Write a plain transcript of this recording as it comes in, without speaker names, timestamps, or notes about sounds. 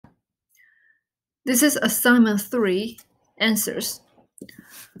This is assignment 3 answers.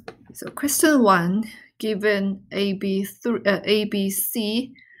 So question 1, given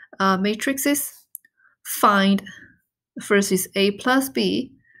ABC matrices, find first is A plus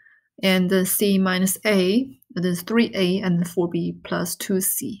B, and then C minus A, and then 3A, and then 4B plus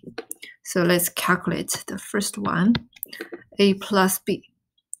 2C. So let's calculate the first one, A plus B.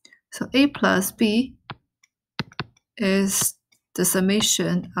 So A plus B is the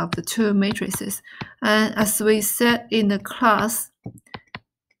summation of the two matrices. And as we said in the class,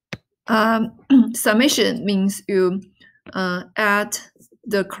 summation means you add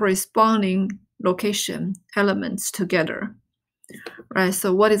the corresponding location elements together, right?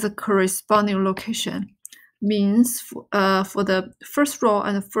 So what is a corresponding location? Means for the first row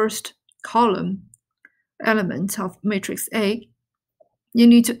and the first column element of matrix A, you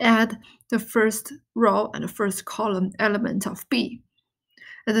need to add the first row and the first column element of B.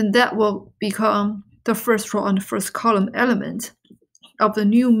 And then that will become the first row and the first column element of the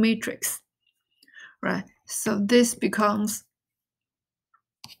new matrix, right? So this becomes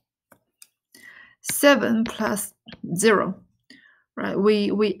 7 plus 0, right?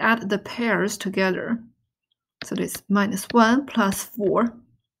 We add the pairs together. So this minus 1 plus 4,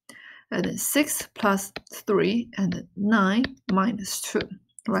 and then 6 plus 3, and then 9 minus 2,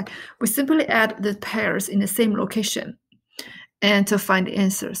 right? We simply add the pairs in the same location and to find the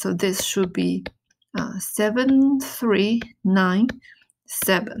answer. So this should be 7, 3, 9,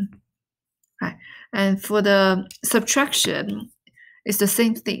 7, right? And for the subtraction, it's the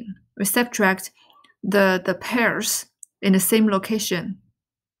same thing. We subtract the pairs in the same location.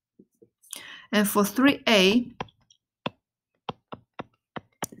 And for 3A,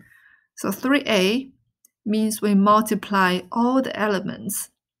 so 3A means we multiply all the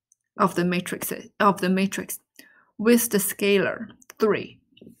elements of the matrix with the scalar 3,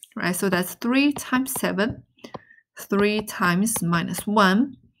 right? So that's 3 times 7, 3 times minus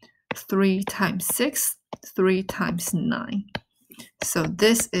 1, 3 times 6, 3 times 9. So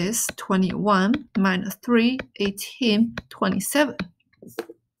this is 21 minus 3, 18, 27,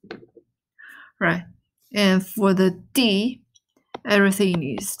 right? And for the D, everything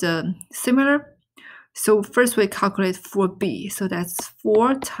is similar. So first we calculate for B. So that's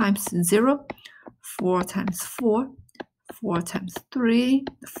 4 times 0, 4 times 4, 4 times 3,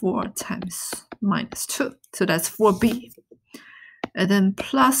 4 times minus 2. So that's 4B. And then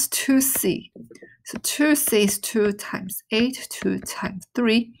plus 2C. So 2C is 2 times 8, 2 times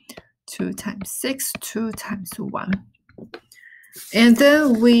 3, 2 times 6, 2 times 1. And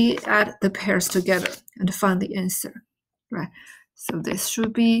then we add the pairs together and find the answer, right? So this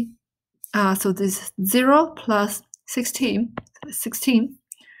should be, so this 0 plus 16, 16.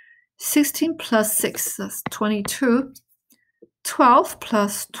 16 plus 6, that's 22. 12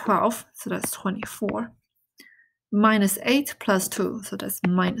 plus 12, so that's 24. Minus 8 plus 2, so that's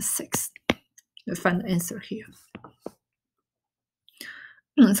minus 6. We find the answer here.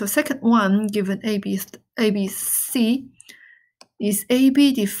 So second one, given ABC, is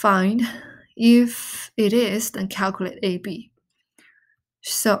AB defined? If it is, then calculate AB.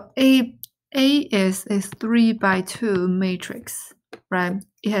 So A is a 3 by 2 matrix, right?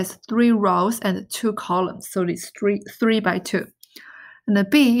 It has 3 rows and 2 columns, so it's 3 by 2. And the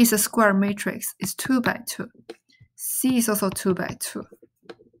B is a square matrix, it's 2 by 2. C is also 2 by 2.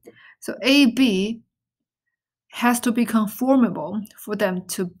 So AB has to be conformable for them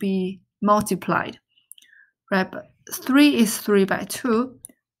to be multiplied, right? But 3 is 3 by 2,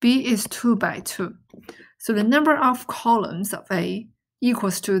 B is 2 by 2. So the number of columns of A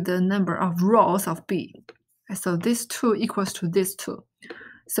equals to the number of rows of B. So this 2 equals to this 2.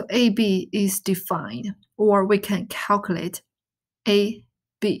 So AB is defined, or we can calculate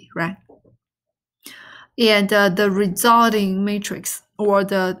AB, right? And the resulting matrix, or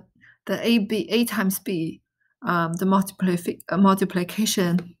the A times B, the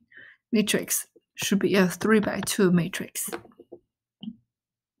multiplication matrix should be a 3 by 2 matrix,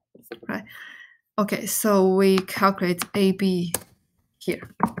 right? Okay, so we calculate AB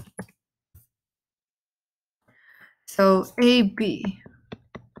here. So AB,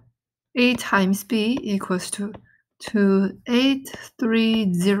 A times B equals to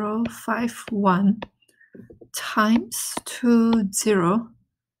 83051 times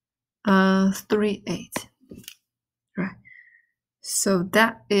 2038, right? So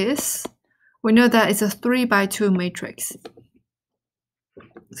that is, we know that it's a 3 by 2 matrix.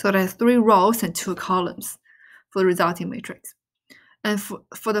 So there's 3 rows and 2 columns for the resulting matrix. And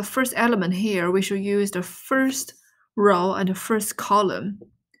for the first element here, we should use the first row and the first column.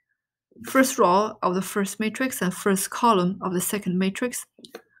 First row of the first matrix and first column of the second matrix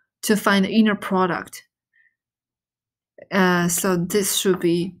to find the inner product. So this should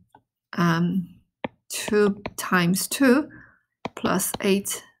be 2 times 2 plus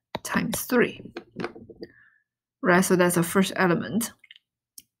 8 times 3. Right, so that's the first element.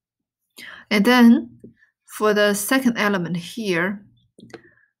 And then for the second element here,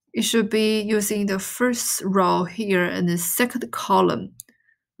 it should be using the first row here and the second column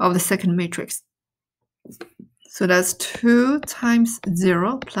of the second matrix. So that's 2 times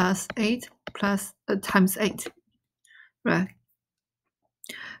 0 plus 8 plus times 8. Right.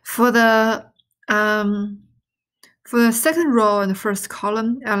 For the second row and the first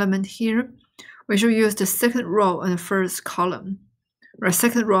column element here, we should use the second row and the first column. Right,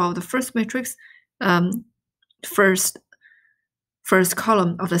 second row of the first matrix, first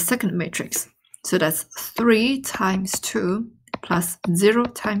column of the second matrix. So that's 3 times 2 plus 0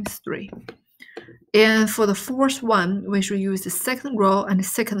 times 3. And for the fourth one, we should use the second row and the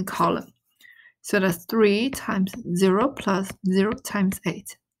second column. So that's 3 times 0 plus 0 times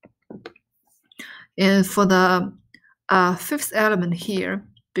 8. And for the fifth element here,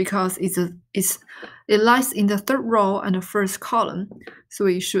 because it lies in the third row and the first column, so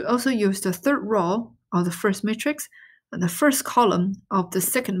we should also use the third row of the first matrix and the first column of the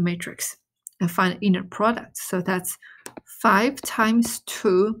second matrix and find the inner product. So that's 5 times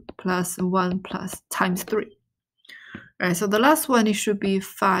 2 plus 1 plus times 3. All right, so the last one, it should be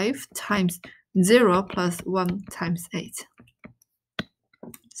 5 times 0 plus 1 times 8.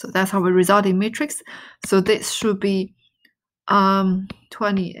 So that's our resulting matrix. So this should be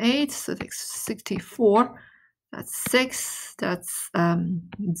 28, so that's 64, that's 6, that's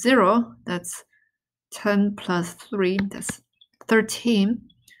 0, that's 10 plus 3, that's 13,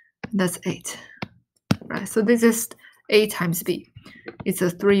 that's 8. Right, so this is A times B. It's a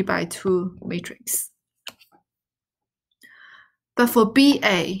 3 by 2 matrix. But for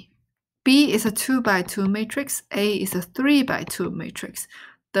BA, B is a 2 by 2 matrix, A is a 3 by 2 matrix.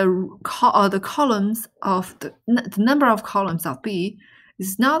 The columns of the number of columns of B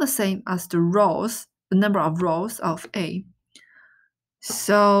is not the same as the number of rows of A.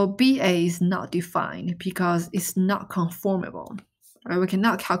 So BA is not defined because it's not conformable. Right? We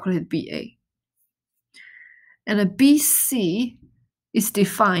cannot calculate BA. And a BC is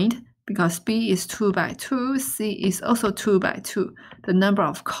defined because B is 2 by 2, C is also 2 by 2. The number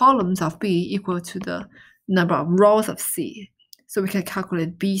of columns of B equal to the number of rows of C. So we can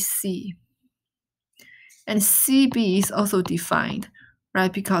calculate BC. And CB is also defined,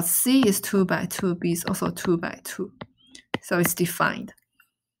 right? Because C is 2 by 2, B is also 2 by 2. So it's defined.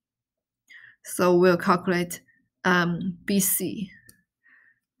 So we'll calculate BC.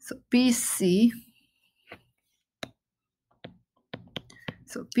 So BC,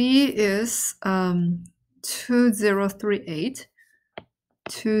 so B is 2038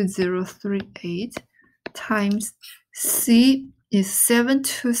 times C is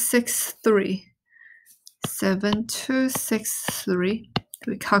 7263. 7263.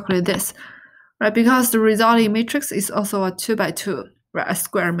 We calculate this, right? Because the resulting matrix is also a 2 by 2, right? A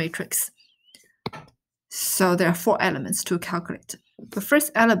square matrix. So there are 4 elements to calculate. The first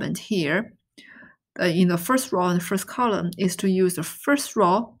element here, in the first row and the first column, is to use the first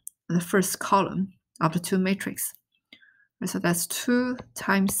row and the first column of the 2 matrix. Right, so that's 2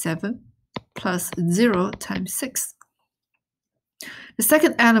 times 7 plus 0 times 6. The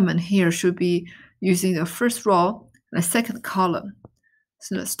second element here should be using the first row and the second column.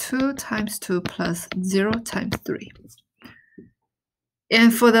 So that's 2 times 2 plus 0 times 3.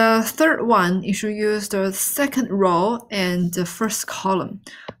 And for the third one, you should use the second row and the first column.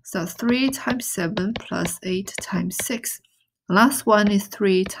 So 3 times 7 plus 8 times 6. The last one is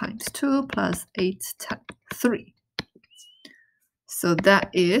 3 times 2 plus 8 times 3. So that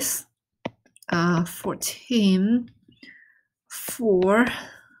is 14, 4,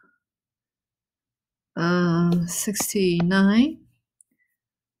 69.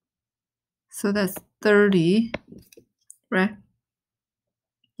 So that's 30, right?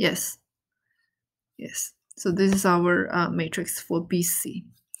 Yes. Yes. So this is our matrix for BC.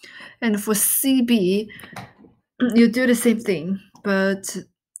 And for CB, you do the same thing, but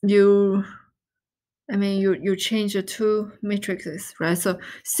you change the 2 matrices, right? So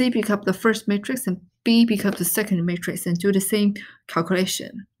C becomes the first matrix and B becomes the second matrix, and do the same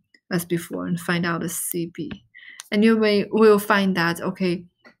calculation as before and find out the CB. And you will find that, okay,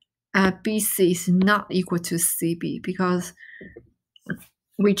 BC is not equal to CB because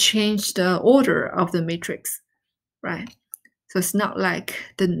we changed the order of the matrix, right? So it's not like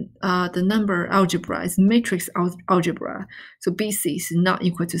the number algebra is matrix algebra. So BC is not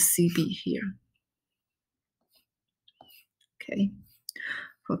equal to CB here. Okay.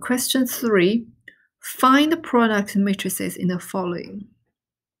 For question 3, find the product matrices in the following.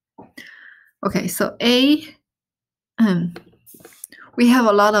 Okay, so A, we have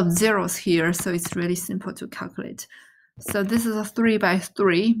a lot of zeros here, so it's really simple to calculate. So this is a 3 by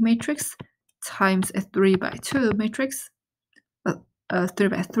 3 matrix times a 3 by 2 matrix, 3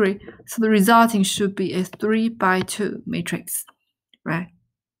 by 3. So the resulting should be a 3 by 2 matrix, right?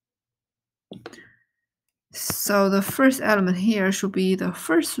 So the first element here should be the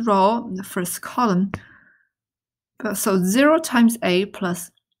first row, the first column. So 0 times A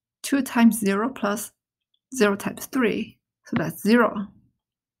plus 2 times 0 plus 0 times 3. So that's 0.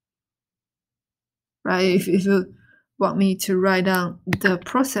 Right? If you want me to write down the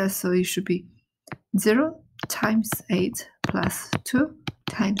process, so it should be 0 times 8 plus 2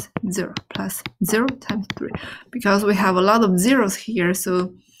 times 0 plus 0 times 3. Because we have a lot of zeros here,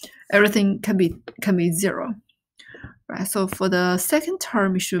 so everything can be 0. Right? So for the second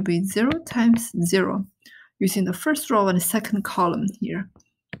term, it should be 0 times 0, using the first row and the second column here,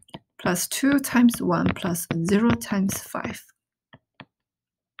 plus 2 times 1 plus 0 times 5.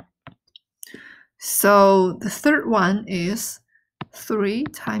 So the third one is 3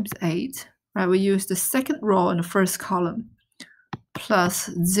 times 8. Right? We use the second row and the first column, plus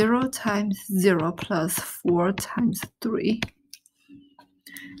 0 times 0 plus 4 times 3.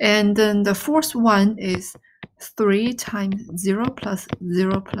 And then the fourth one is 3 times 0 plus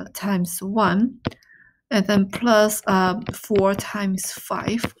 0 plus times 1, and then plus 4 times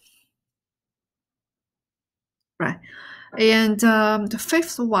 5. Right. And the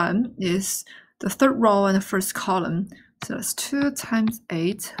fifth one is the third row and the first column. So that's 2 times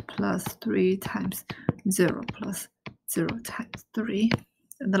 8 plus 3 times 0 plus 0 times 3.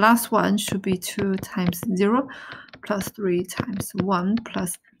 And the last one should be 2 times 0 plus 3 times 1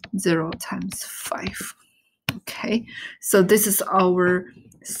 plus 0 times 5. Okay, so this is our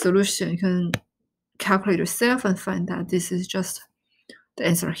solution. You can calculate yourself and find that this is just the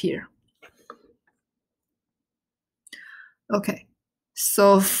answer here. Okay,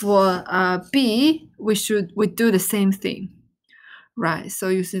 so for B, we do the same thing, right? So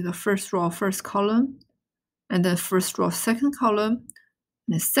using the first row, first column, and then first row, second column,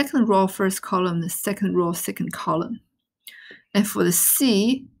 and the second row, first column, the second row, second column. And for the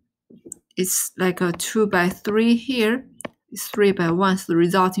C, it's like a 2 by 3 here. It's 3 by 1, so the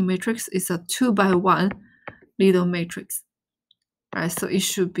resulting matrix is a 2 by 1 little matrix, right? So it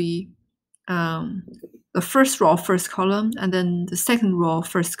should be the first row, first column, and then the second row,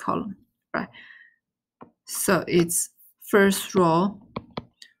 first column, right? So it's first row,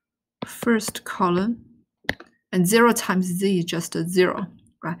 first column, and 0 times z is just a 0,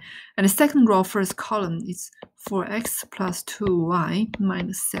 right? And the second row, first column is 4x plus 2y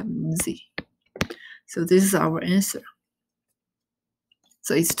minus 7z. So this is our answer.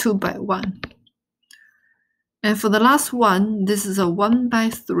 So it's 2 by 1. And for the last one, this is a 1 by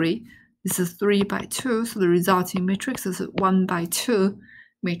 3. This is 3 by 2, so the resulting matrix is a 1 by 2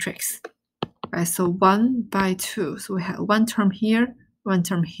 matrix. Right, so 1 by 2. So we have one term here, one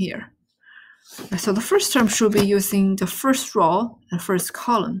term here. Right, so the first term should be using the first row and first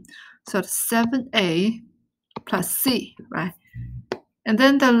column. So it's 7a plus c, right? And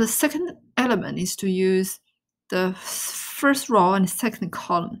then the second element is to use the first row and second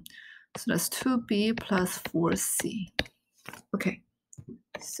column. So that's 2b plus 4c. Okay.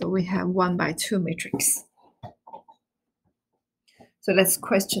 So we have 1 by 2 matrix. So that's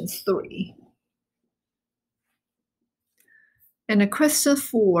question 3. And the question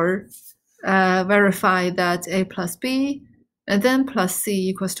 4, verify that a plus b and then plus c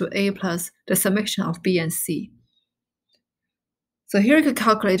equals to a plus the summation of b and c. So here you can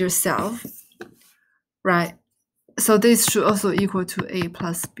calculate yourself, right? So this should also equal to a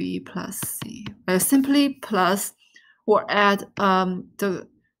plus b plus c. Simply plus or add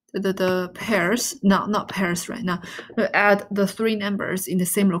the pairs, not pairs right now, but add the 3 numbers in the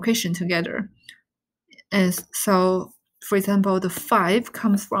same location together. And so, for example, the 5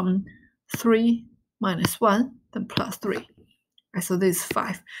 comes from 3 minus 1, then plus 3. Right, so this is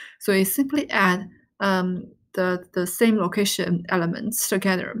 5. So you simply add the same location elements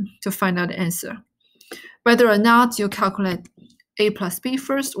together to find out the answer. Whether or not you calculate a plus b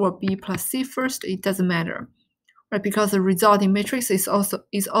first or b plus c first, it doesn't matter. Right, because the resulting matrix is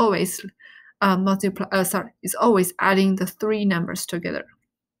always always adding the 3 numbers together.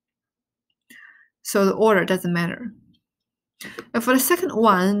 So the order doesn't matter. And for the second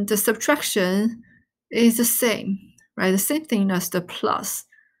one, the subtraction is the same, right? The same thing as the plus,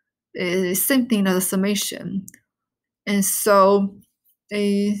 the same thing as the summation. And so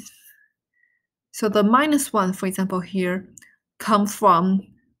the minus 1, for example, here comes from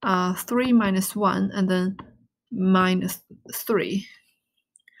 3 minus 1 and then minus 3.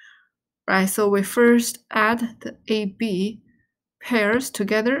 Right, so we first add the AB pairs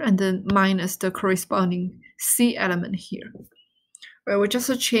together and then minus the corresponding C element here. Right, we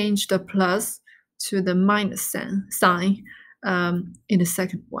just change the plus to the minus sign in the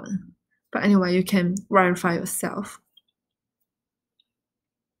second one. But anyway, you can verify yourself.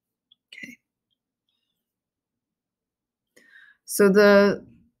 Okay. So the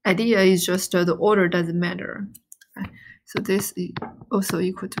idea is just the order doesn't matter. Right? So this is also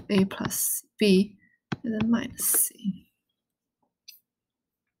equal to A plus B and then minus C.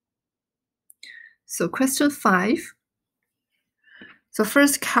 So question 5. So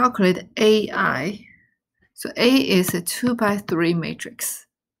first calculate AI. So A is a 2 by 3 matrix.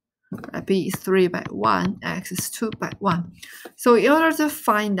 B is 3 by 1, X is 2 by 1. So in order to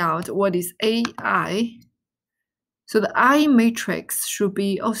find out what is AI, so the I matrix should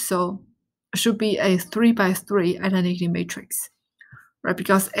be a 3 by 3 identity matrix, right?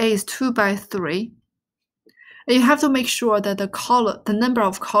 Because A is 2 by 3. And you have to make sure that the number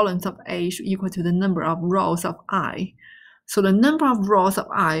of columns of A should equal to the number of rows of I. So the number of rows of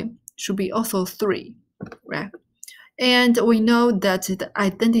I should be also 3, right? And we know that the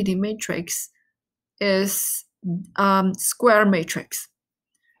identity matrix is square matrix.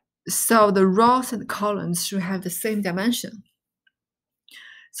 So the rows and columns should have the same dimension.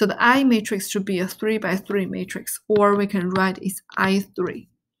 So the I matrix should be a 3 by 3 matrix, or we can write it as I3.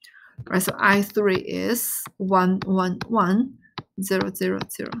 Right, so I3 is 1, 1, 1, 0, 0, 0,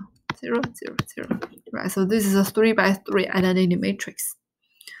 0, 0, 0. Right, so this is a 3 by 3 identity matrix.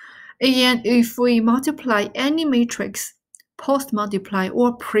 And if we multiply any matrix, post-multiply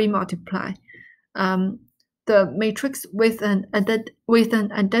or pre-multiply, the matrix with an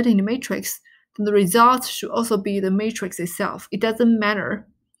identity matrix, then the result should also be the matrix itself. It doesn't matter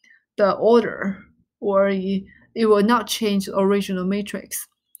the order, or it will not change the original matrix.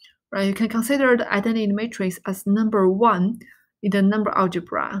 Right? You can consider the identity matrix as number 1 in the number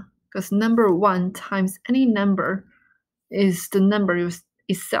algebra, because number 1 times any number is the number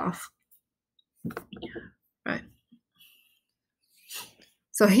itself. Right.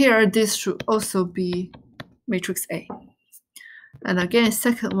 So here, this should also be matrix A. And again,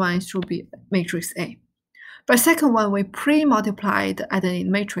 second one should be matrix A. But second one, we pre-multiply the identity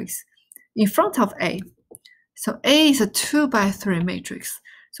matrix in front of A. So A is a 2 by 3 matrix.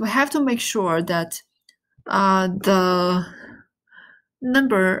 So we have to make sure that the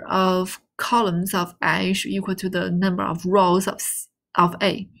number of columns of A should equal to the number of rows of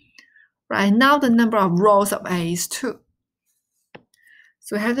A. Right now, the number of rows of A is 2.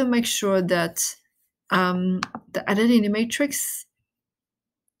 So we have to make sure that the identity matrix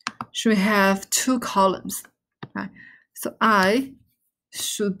should have 2 columns. Right? So I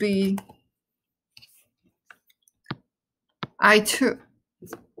should be I2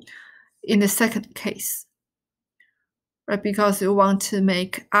 in the second case, right? Because you want to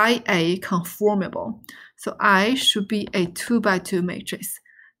make IA conformable. So I should be a 2 by 2 matrix,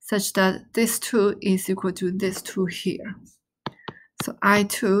 such that this 2 is equal to this 2 here. So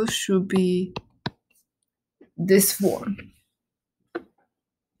I2 should be this form.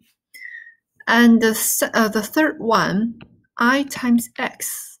 And the third one, I times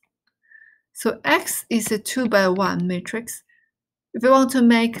X. So X is a 2 by 1 matrix. If we want to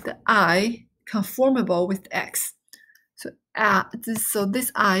make the I conformable with X, so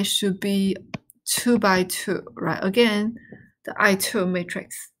this I should be 2 by 2, right? Again, the I2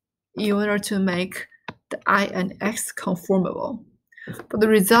 matrix, in order to make the I and X conformable. But the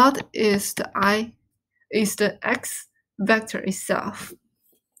result is the X vector itself.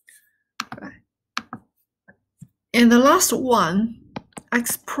 Right. And the last one,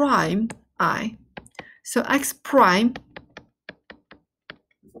 X prime I. So X prime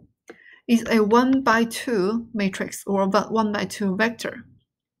is a 1 by 2 matrix, or 1 by 2 vector,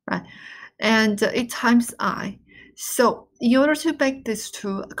 right? And it times I. So in order to make this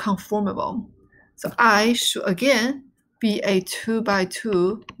 2 conformable, so I should again be a 2 by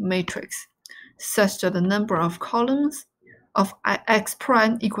 2 matrix, such that the number of columns of X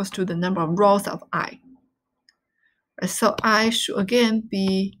prime equals to the number of rows of I. So I should again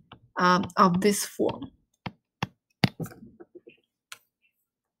be of this form.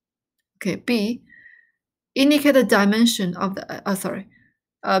 Okay, B, indicate the dimension of the,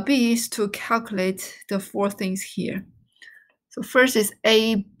 B is to calculate the 4 things here. So first is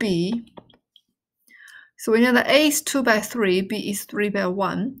AB. So we know that A is 2 by 3, B is 3 by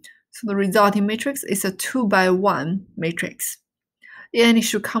 1. So the resulting matrix is a 2 by 1 matrix. And it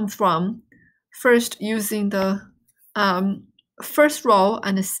should come from first using the first row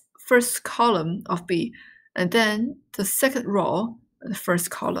and the first column of B, and then the second row and the first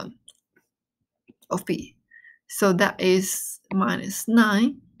column of B. So that is minus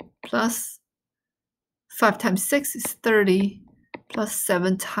 9 plus 5 times 6 is 30 plus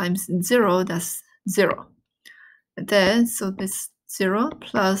 7 times 0, that's 0. And then, so this 0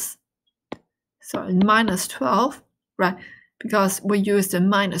 plus, sorry, minus 12, right? Because we used the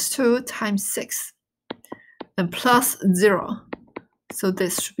minus 2 times 6 and plus 0. So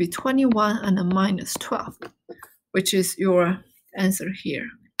this should be 21 and a minus 12, which is your answer here.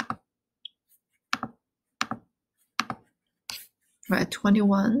 Right,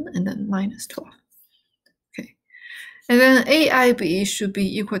 21 and then minus 12. Okay. And then AIB should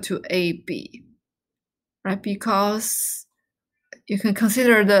be equal to AB, right? Because you can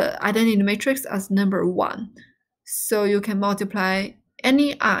consider the identity matrix as number 1. So you can multiply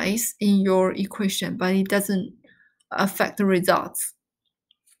any i's in your equation, but it doesn't affect the results.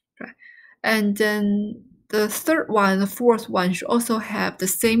 Right? And then the third one, the fourth one should also have the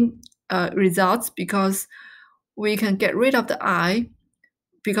same results, because we can get rid of the I,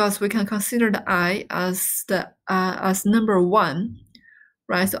 because we can consider the I as the as number 1,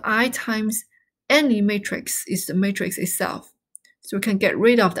 right? So I times any matrix is the matrix itself. So we can get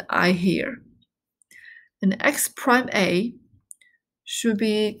rid of the I here. And x prime A should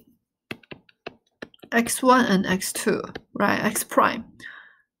be x1 and x2, right? X prime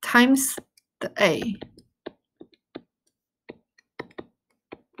times the A.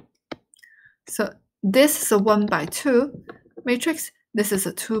 So this is a 1 by 2 matrix. This is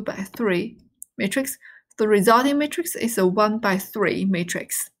a 2 by 3 matrix. The resulting matrix is a 1 by 3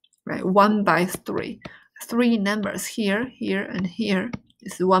 matrix, right? 1 by 3. 3 numbers here, here, and here.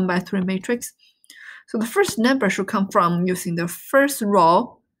 This is 1 by 3 matrix. So the first number should come from using the first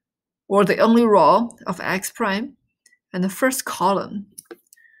row, or the only row of x prime, and the first column.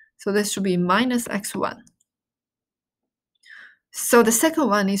 So this should be minus x1. So the second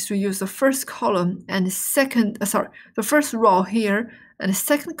one is to use the first column and the first row here and the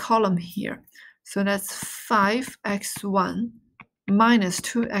second column here. So that's 5x1 minus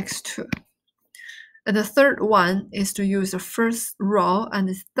 2x2. And the third one is to use the first row and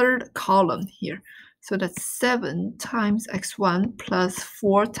the third column here. So that's 7 times x1 plus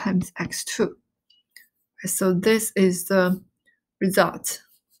 4 times x2. So this is the result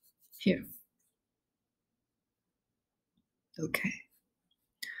here. Okay.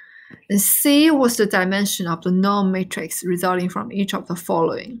 And C was the dimension of the norm matrix resulting from each of the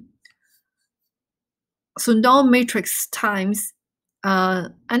following. So norm matrix times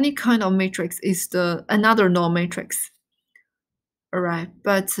any kind of matrix is another norm matrix. All right,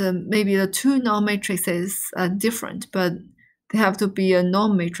 but maybe the two norm matrices are different, but they have to be a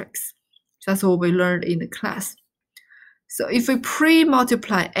norm matrix. That's what we learned in the class. So if we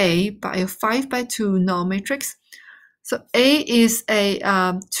pre-multiply A by a 5 by 2 norm matrix, so A is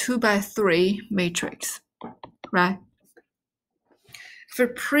a 2 by 3 matrix, right? If we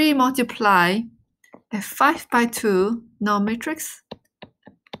pre-multiply a 5 by 2 norm matrix,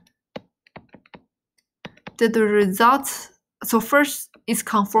 then the result, so first is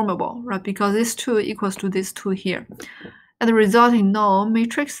conformable, right? Because this 2 equals to this 2 here. And the resulting norm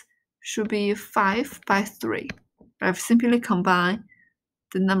matrix should be 5 by 3. I've simply combined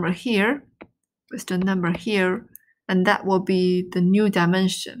the number here with the number here, and that will be the new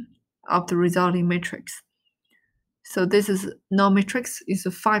dimension of the resulting matrix. So this is norm matrix is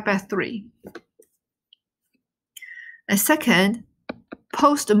a 5 by 3. And second,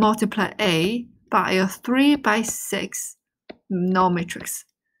 post multiply A by a 3 by 6 norm matrix.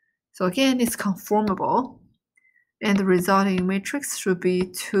 So again, it's conformable, and the resulting matrix should be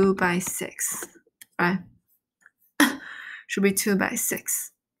 2 by 6, right? Should be 2 by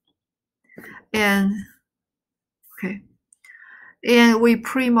 6. And okay, and we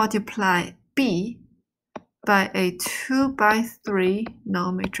pre-multiply B by a 2 by 3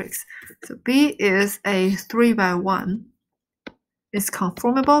 norm matrix. So B is a 3 by 1. It's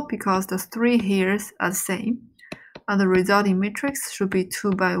conformable because the 3 here are the same. And the resulting matrix should be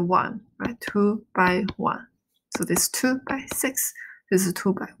 2 by 1, right? 2 by 1. So this 2 by 6, this is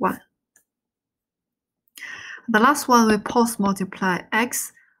 2 by 1. The last one, we post multiply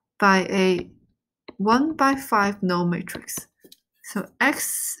X by a 1 by 5 norm matrix. So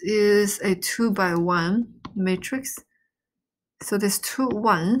X is a 2 by 1 matrix. So these two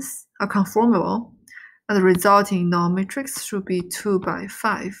ones are conformable, and the resulting norm matrix should be 2 by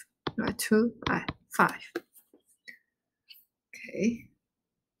 5, right? 2 by 5. Okay.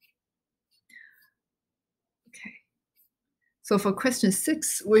 So for question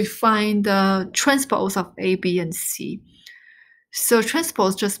 6, we find the transpose of A, B, and C. So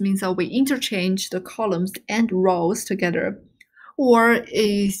transpose just means that we interchange the columns and rows together. Or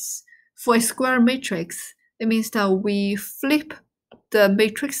is for a square matrix, it means that we flip the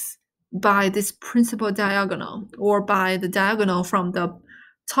matrix by this principal diagonal, or by the diagonal from the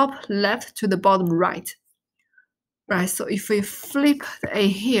top left to the bottom right. Right, so if we flip the A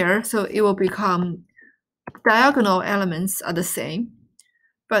here, so it will become diagonal elements are the same,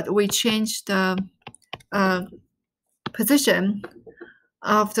 but we change the position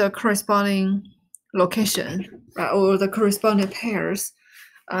of the corresponding location, or the corresponding pairs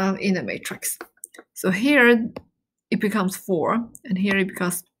in the matrix. So here it becomes 4, and here it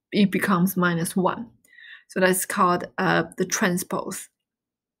becomes -1. So that's called the transpose.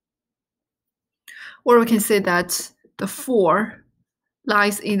 Or we can say that the 4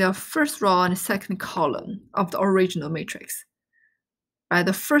 lies in the first row and second column of the original matrix. Right,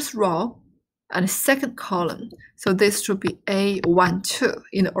 the first row and second column. So this should be A1, 2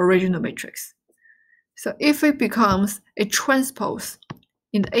 in the original matrix. So if it becomes a transpose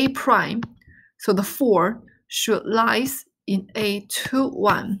in A prime, so the 4 should lies in A2,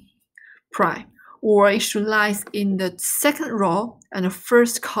 1 prime, or it should lies in the second row and the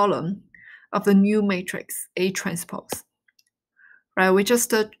first column of the new matrix A transpose. Right, we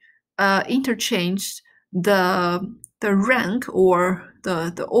just interchanged the rank, or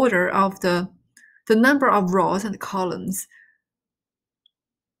the order of the number of rows and columns,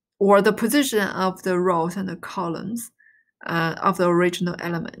 or the position of the rows and the columns of the original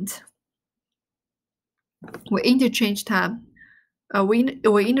element. We interchanged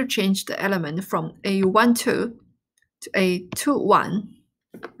we interchanged the element from A1, 2 to A2, 1,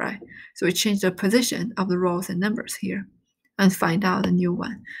 right? So we change the position of the rows and numbers here and find out the new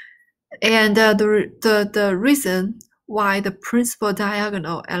one. And the reason why the principal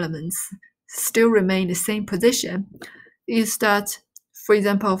diagonal elements still remain the same position is that, for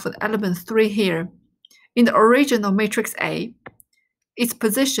example, for the element 3 here, in the original matrix A, its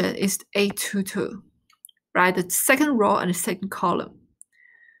position is A2, 2, right? The second row and the second column.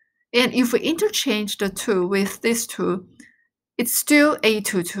 And if we interchange the 2 with this 2, it's still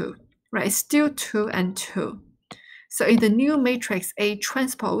A2, 2, right? It's still 2 and 2. So in the new matrix A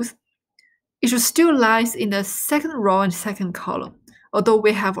transpose, it should still lies in the second row and second column, although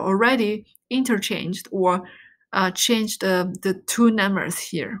we have already interchanged or changed the two numbers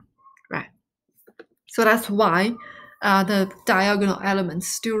here, right? So that's why the diagonal elements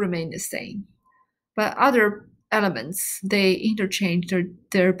still remain the same. But other elements, they interchange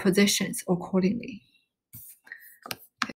their positions accordingly.